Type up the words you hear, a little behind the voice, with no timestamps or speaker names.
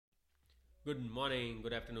Good morning,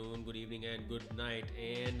 good afternoon, good evening, and good night,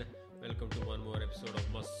 and welcome to one more episode of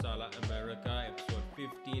Masala America, episode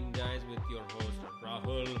 15, guys, with your host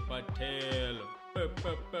Rahul Patel.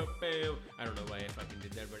 I don't know why I fucking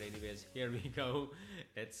did that, but anyways, here we go.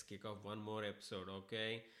 Let's kick off one more episode,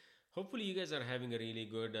 okay? Hopefully, you guys are having a really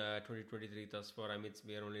good 2023 thus far. I mean,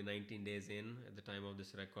 we are only 19 days in at the time of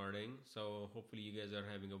this recording, so hopefully, you guys are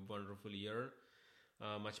having a wonderful year,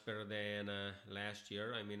 much better than last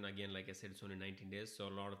year. I mean, again, like I said, it's only 19 days, so a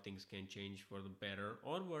lot of things can change for the better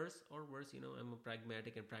or worse. Or worse, I'm a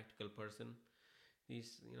pragmatic and practical person.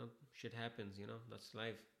 These, shit happens. That's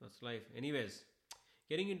life. That's life. Anyways,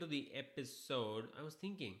 getting into the episode, I was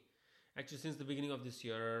thinking, actually, since the beginning of this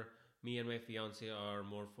year, me and my fiance are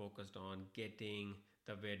more focused on getting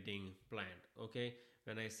the wedding planned. Okay,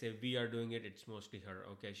 when I say we are doing it, it's mostly her.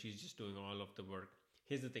 Okay, she's just doing all of the work.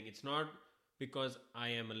 Here's the thing, it's not because I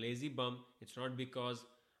am a lazy bum, it's not because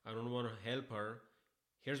I don't want to help her.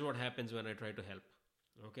 Here's what happens when I try to help.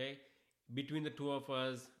 Okay, between the two of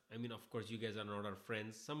us, I mean, of course, you guys are not our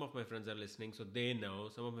friends. Some of my friends are listening, so they know.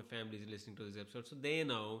 Some of my family is listening to this episode, so they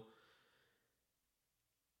know.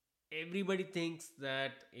 Everybody thinks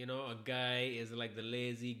that a guy is like the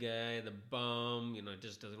lazy guy, the bum,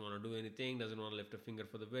 just doesn't want to do anything, doesn't want to lift a finger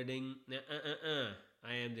for the wedding.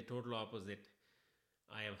 I am the total opposite.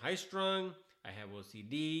 I am high strung, I have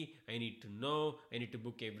OCD, I need to know, I need to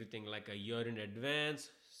book everything like a year in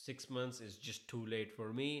advance. 6 months is just too late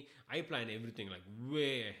for me. I plan everything like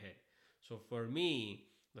way ahead. So for me,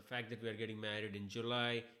 the fact that we are getting married in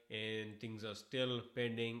July and things are still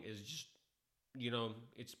pending is just,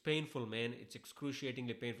 it's painful, man. It's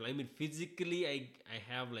excruciatingly painful. I mean, physically, I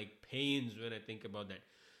have like pains when I think about that.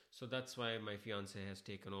 So that's why my fiance has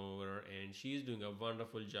taken over and she's doing a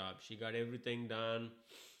wonderful job. She got everything done.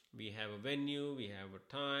 We have a venue, we have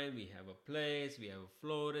a time, we have a place, we have a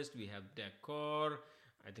florist, we have decor.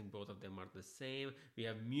 I think both of them are the same. We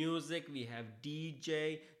have music, we have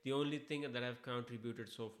DJ. The only thing that I've contributed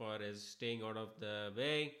so far is staying out of the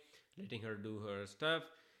way, letting her do her stuff.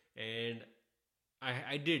 And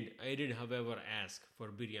I did, however, ask for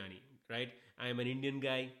biryani, right? I am an Indian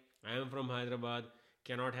guy. I am from Hyderabad.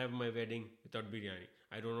 Cannot have my wedding without biryani.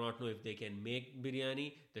 I do not know if they can make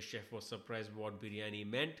biryani. The chef was surprised what biryani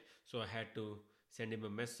meant, so I had to send him a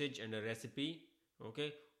message and a recipe.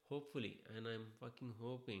 Okay, hopefully, and I'm fucking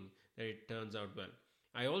hoping that it turns out well.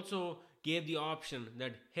 I also gave the option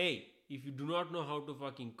that hey, if you do not know how to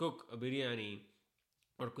fucking cook a biryani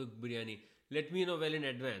or cook biryani, let me know well in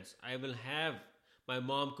advance. I will have my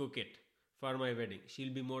mom cook it for my wedding.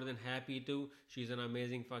 She'll be more than happy to. She's an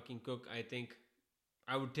amazing fucking cook. I think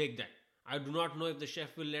I would take that. I do not know if the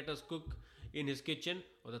chef will let us cook in his kitchen.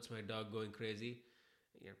 Oh, that's my dog going crazy.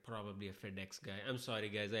 Yeah, probably a FedEx guy. I'm sorry,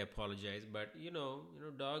 guys. I apologize, but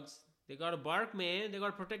dogs, they gotta bark, man. They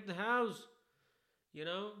gotta protect the house.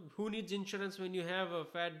 Who needs insurance when you have a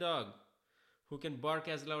fat dog who can bark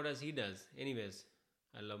as loud as he does? Anyways,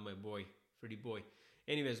 I love my boy, Freddy boy.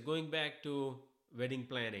 Anyways, going back to wedding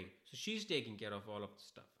planning. So she's taking care of all of the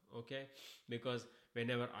stuff, okay? Because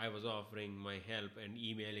whenever I was offering my help and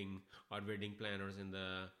emailing our wedding planners and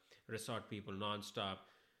the resort people non-stop,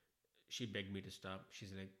 she begged me to stop.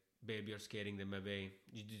 She's like, babe, you're scaring them away.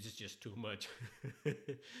 This is just too much.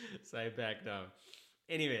 So I backed out.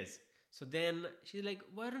 Anyways, so then she's like,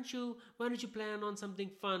 why don't you plan on something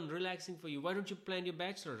fun, relaxing for you? Why don't you plan your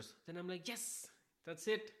bachelors? Then I'm like, yes, that's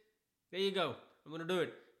it. There you go. I'm gonna do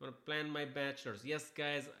it. I'm gonna plan my bachelors. Yes,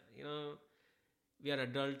 guys, we are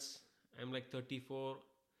adults. I'm like 34.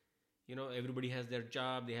 Everybody has their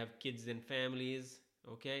job, they have kids and families.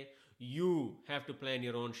 Okay, you have to plan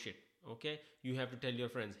your own shit. Okay, you have to tell your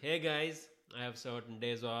friends, hey guys, I have certain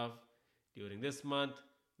days off during this month.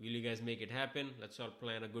 Will you guys make it happen? Let's all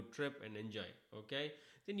plan a good trip and enjoy. Okay,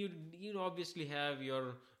 then you obviously have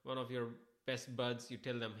your one of your best buds. You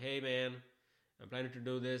tell them, hey man, I'm planning to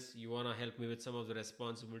do this, you want to help me with some of the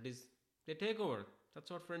responsibilities. They take over.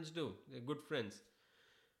 That's what friends do. They're good friends.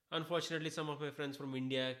 Unfortunately, some of my friends from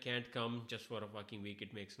India can't come just for a fucking week.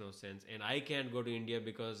 It makes no sense. And I can't go to India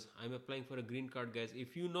because I'm applying for a green card, guys.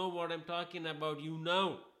 If you know what I'm talking about, you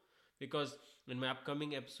know. Because in my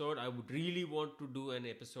upcoming episode, I would really want to do an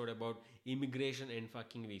episode about immigration and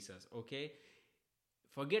fucking visas, okay?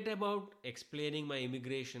 Forget about explaining my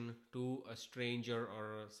immigration to a stranger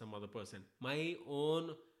or some other person. My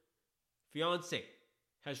own fiance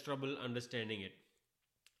has trouble understanding it.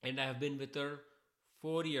 And I have been with her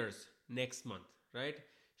 4 years next month, right?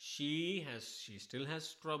 She still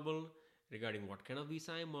has trouble regarding what kind of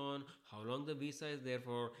visa I'm on, how long the visa is there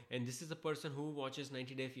for, and this is a person who watches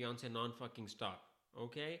 90 Day Fiance non fucking stop.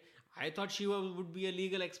 Okay, I thought she would be a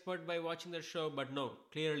legal expert by watching the show, but no,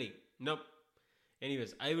 clearly, nope.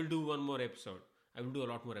 Anyways, I will do one more episode. I will do a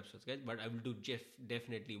lot more episodes, guys, but I will do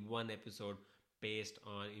definitely one episode based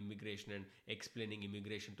on immigration and explaining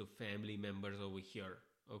immigration to family members over here.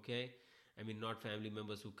 Okay? I mean, not family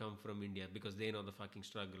members who come from India because they know the fucking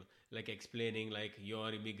struggle. Like explaining like your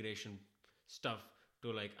immigration stuff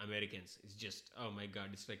to like Americans. It's just, oh my god,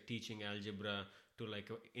 it's like teaching algebra to like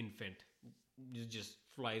an infant. It just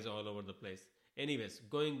flies all over the place. Anyways,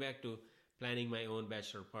 going back to planning my own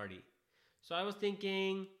bachelor party. So I was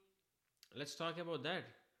thinking, let's talk about that,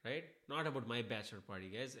 right? Not about my bachelor party,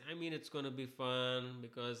 guys. I mean, it's gonna be fun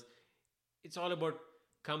because it's all about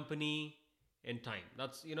company and time.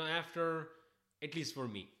 That's, after, at least for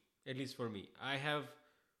me, I have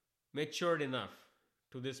matured enough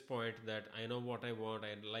to this point that I know what I want.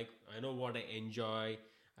 I know what I enjoy.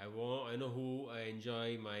 I know who I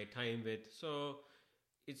enjoy my time with. So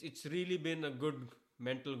it's really been a good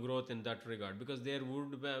mental growth in that regard because there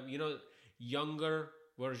would have, younger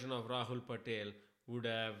version of Rahul Patel would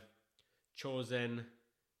have chosen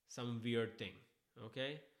some weird thing,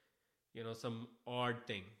 okay? Some odd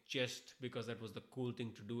thing just because that was the cool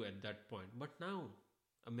thing to do at that point. But now,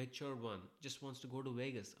 a mature one just wants to go to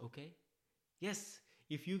Vegas, okay? Yes,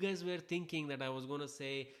 if you guys were thinking that I was gonna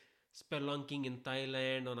say spelunking in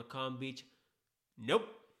Thailand on a calm beach, nope.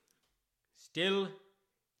 Still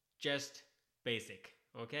just basic,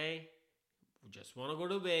 okay? Just wanna go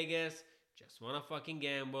to Vegas, just wanna fucking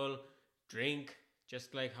gamble, drink,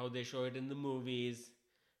 just like how they show it in the movies,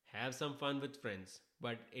 have some fun with friends.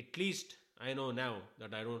 But at least I know now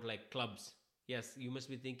that I don't like clubs. Yes, you must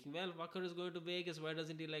be thinking, well, Walker is going to Vegas. Why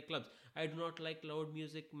doesn't he like clubs? I do not like loud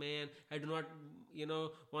music, man. I do not,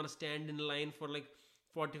 want to stand in line for like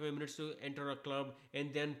 45 minutes to enter a club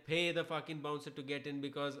and then pay the fucking bouncer to get in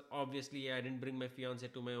because obviously I didn't bring my fiance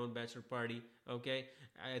to my own bachelor party. Okay,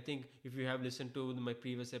 I think if you have listened to my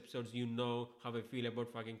previous episodes, you know how I feel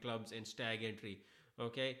about fucking clubs and stag entry.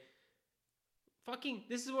 Okay, fucking,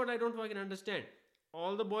 this is what I don't fucking understand.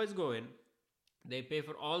 All the boys go in, they pay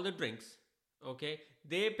for all the drinks, okay?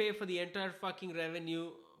 They pay for the entire fucking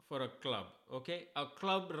revenue for a club, okay? A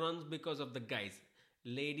club runs because of the guys.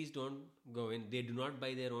 Ladies don't go in, they do not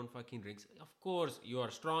buy their own fucking drinks. Of course, you are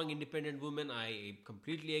a strong, independent woman. I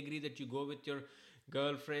completely agree that you go with your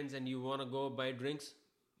girlfriends and you want to go buy drinks.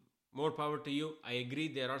 More power to you. I agree,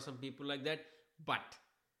 there are some people like that, but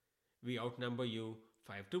we outnumber you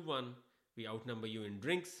 5 to 1. We outnumber you in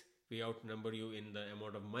drinks. We outnumber you in the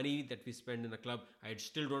amount of money that we spend in a club. I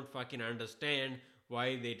still don't fucking understand why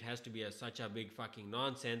it has to be such a big fucking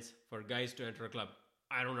nonsense for guys to enter a club.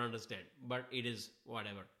 I don't understand, but it is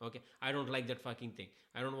whatever. Okay, I don't like that fucking thing.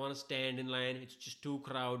 I don't want to stand in line. It's just too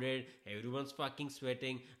crowded. Everyone's fucking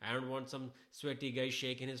sweating. I don't want some sweaty guy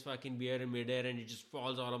shaking his fucking beer in midair and it just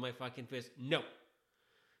falls all on my fucking face. No,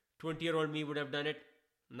 20-year-old me would have done it.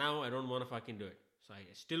 Now I don't want to fucking do it. So I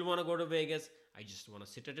still want to go to Vegas. I just want to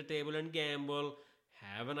sit at a table and gamble,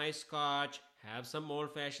 have a nice scotch, have some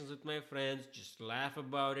old fashions with my friends, just laugh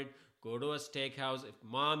about it, go to a steakhouse.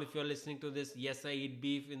 If you're listening to this, yes, I eat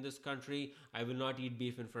beef in this country. I will not eat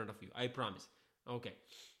beef in front of you. I promise. Okay.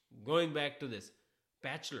 Going back to this.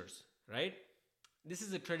 Bachelors, right? This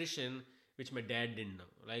is a tradition which my dad didn't know.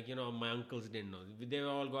 Like, my uncles didn't know. They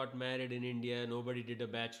all got married in India. Nobody did a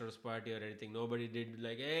bachelor's party or anything. Nobody did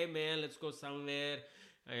like, hey man, let's go somewhere,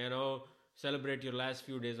 celebrate your last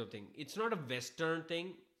few days of thing. It's not a Western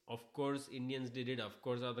thing. Of course, Indians did it. Of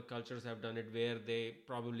course, other cultures have done it where they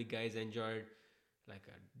probably guys enjoyed like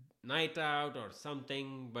a night out or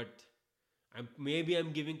something. But maybe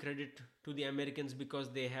I'm giving credit to the Americans because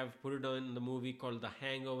they have put it on the movie called The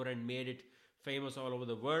Hangover and made it famous all over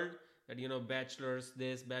the world. That bachelors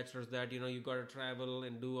this, bachelors that. You gotta travel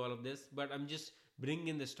and do all of this. But I'm just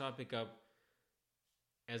bringing this topic up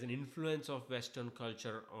as an influence of Western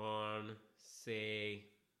culture on, say,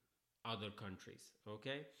 other countries.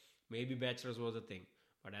 Okay, maybe bachelors was a thing,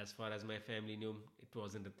 but as far as my family knew, it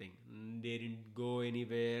wasn't a thing. They didn't go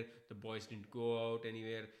anywhere. The boys didn't go out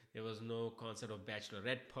anywhere. There was no concept of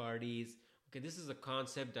bachelorette parties. Okay, this is a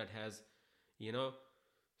concept that has, you know,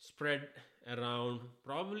 spread around,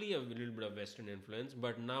 probably a little bit of Western influence.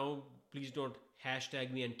 But now, please don't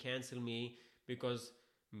hashtag me and cancel me because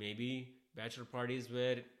maybe bachelor parties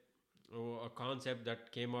were a concept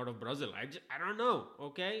that came out of Brazil. I don't know.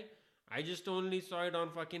 Okay, I just only saw it on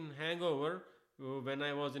fucking Hangover when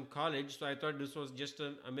I was in college, so I thought this was just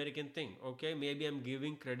an American thing. Okay, maybe I'm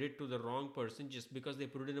giving credit to the wrong person just because they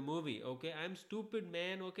put it in a movie. Okay, I'm stupid,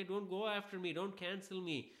 man. Okay, don't go after me, don't cancel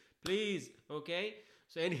me, please. Okay,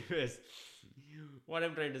 so anyways, what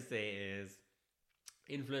I'm trying to say is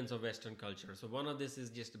influence of Western culture. So one of this is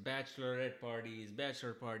just bachelorette parties,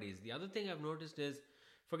 bachelor parties. The other thing I've noticed is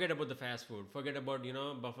forget about the fast food. Forget about,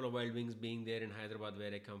 Buffalo Wild Wings being there in Hyderabad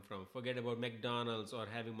where I come from. Forget about McDonald's or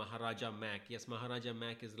having Maharaja Mac. Yes, Maharaja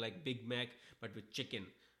Mac is like Big Mac but with chicken.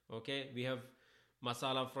 Okay? We have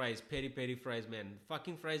masala fries, peri peri fries, man.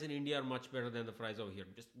 Fucking fries in India are much better than the fries over here.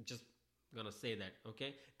 Just gonna say that,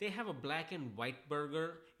 okay? They have a black and white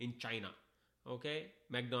burger in China. Okay?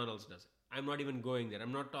 McDonald's does. I'm not even going there.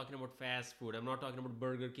 I'm not talking about fast food. I'm not talking about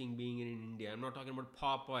Burger King being in India. I'm not talking about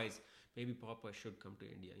Popeyes. Maybe Popeyes should come to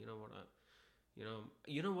India. You know what?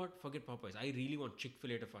 You know what? Forget Popeyes. I really want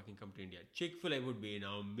Chick-fil-A to fucking come to India. Chick-fil-A would be an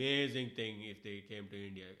amazing thing if they came to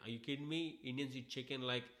India. Are you kidding me? Indians eat chicken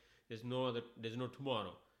like there's no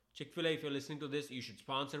tomorrow. Chick-fil-A, if you're listening to this, you should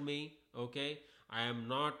sponsor me. Okay? I am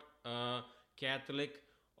not a Catholic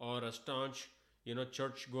or a staunch,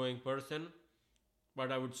 church-going person, but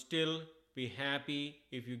I would still be happy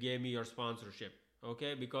if you gave me your sponsorship.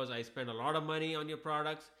 Okay? Because I spend a lot of money on your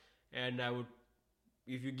products, and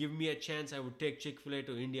if you give me a chance, I would take Chick-fil-A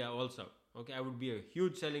to India also. Okay? I would be a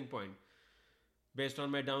huge selling point. Based on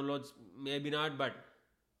my downloads, maybe not, but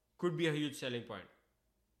could be a huge selling point.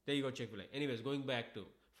 There you go, Chick-fil-A. Anyways, going back to,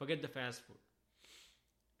 forget the fast food.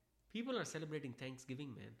 People are celebrating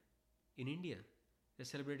Thanksgiving, man. In India. They're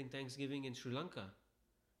celebrating Thanksgiving in Sri Lanka.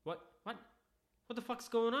 What? What the fuck's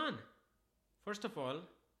going on? First of all,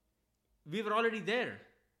 we were already there.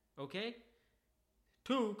 Okay?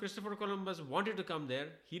 Two, Christopher Columbus wanted to come there.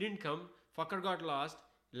 He didn't come. Fucker got lost.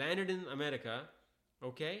 Landed in America.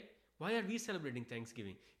 Okay? Why are we celebrating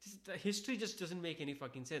Thanksgiving? The history just doesn't make any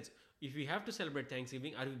fucking sense. If we have to celebrate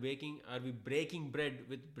Thanksgiving, are we breaking bread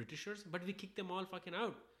with Britishers? But we kicked them all fucking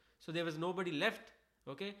out. So there was nobody left.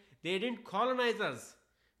 Okay? They didn't colonize us.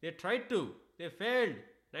 They tried to. They failed.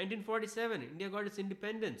 1947, India got its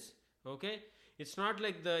independence. Okay? It's not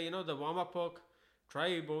like the Wamapok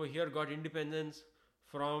tribe over here got independence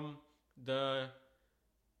from the,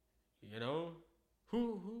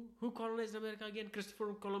 who colonized America again?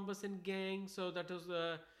 Christopher Columbus and gang. So that was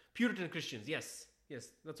the Puritan Christians. Yes,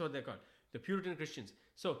 that's what they're called. The Puritan Christians.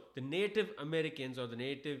 So the Native Americans, or the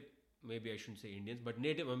Native, maybe I shouldn't say Indians, but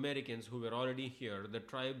Native Americans who were already here, the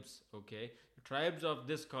tribes, okay, the tribes of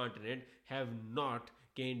this continent have not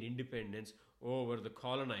gained independence over the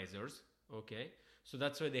colonizers, okay. So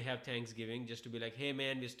that's why they have Thanksgiving, just to be like, hey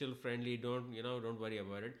man, we're still friendly, don't worry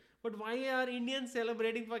about it. But why are Indians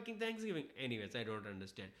celebrating fucking Thanksgiving? Anyways, I don't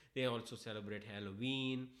understand. They also celebrate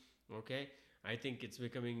Halloween, okay. I think it's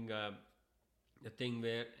becoming a thing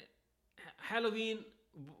where Halloween,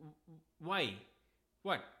 why?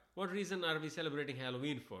 What reason are we celebrating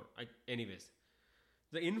Halloween for? Anyways,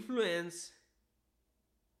 the influence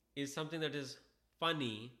is something that is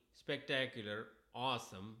funny, spectacular,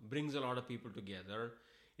 awesome, brings a lot of people together.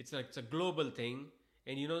 It's a global thing,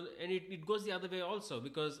 and it goes the other way also,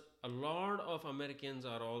 because a lot of Americans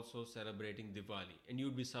are also celebrating Diwali, and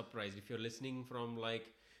you'd be surprised if you're listening from like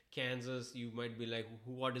Kansas. You might be like,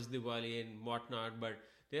 what is Diwali and whatnot, but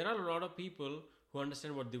there are a lot of people who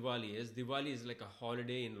understand what Diwali is. Diwali is like a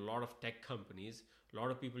holiday in a lot of tech companies. A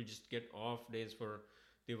lot of people just get off days for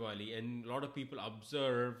Diwali, and a lot of people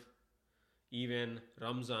observe even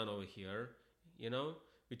Ramzan over here,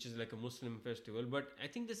 which is like a Muslim festival. But I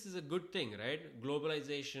think this is a good thing, right?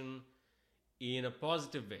 Globalization in a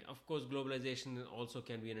positive way. Of course, globalization also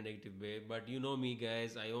can be in a negative way, but you know me,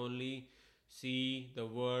 guys, I only see the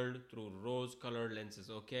world through rose-colored lenses,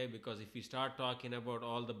 okay? Because if we start talking about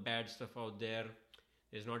all the bad stuff out there,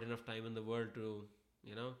 there's not enough time in the world to,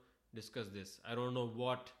 discuss this. I don't know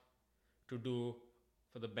what to do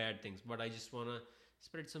for the bad things, but I just want to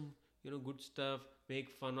spread some, good stuff, make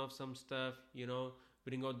fun of some stuff,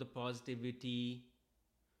 bring out the positivity.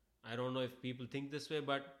 I don't know if people think this way,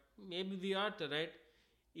 but maybe we are, right?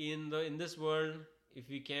 In this world, if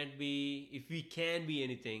we can be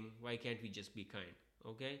anything, why can't we just be kind?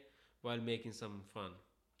 Okay? While making some fun.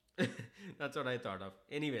 That's what I thought of.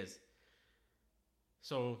 Anyways,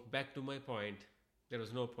 so back to my point. There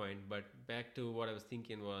was no point, but back to what I was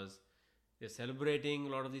thinking was, they're celebrating a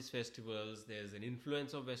lot of these festivals. There's an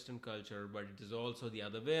influence of Western culture, but it is also the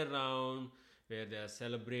other way around, where they are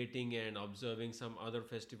celebrating and observing some other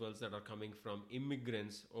festivals that are coming from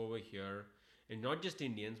immigrants over here, and not just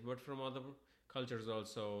Indians, but from other cultures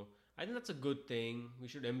also. I think that's a good thing. We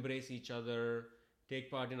should embrace each other, take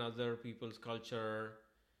part in other people's culture,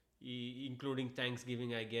 including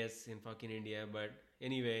Thanksgiving, I guess, in fucking India. But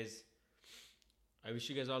anyways, I wish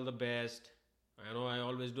you guys all the best. I know I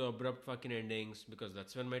always do abrupt fucking endings because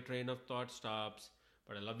that's when my train of thought stops.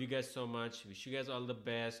 But I love you guys so much. Wish you guys all the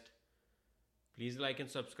best. Please like and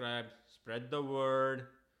subscribe. Spread the word.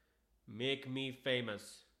 Make me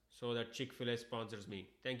famous so that Chick fil A sponsors me.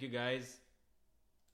 Thank you, guys.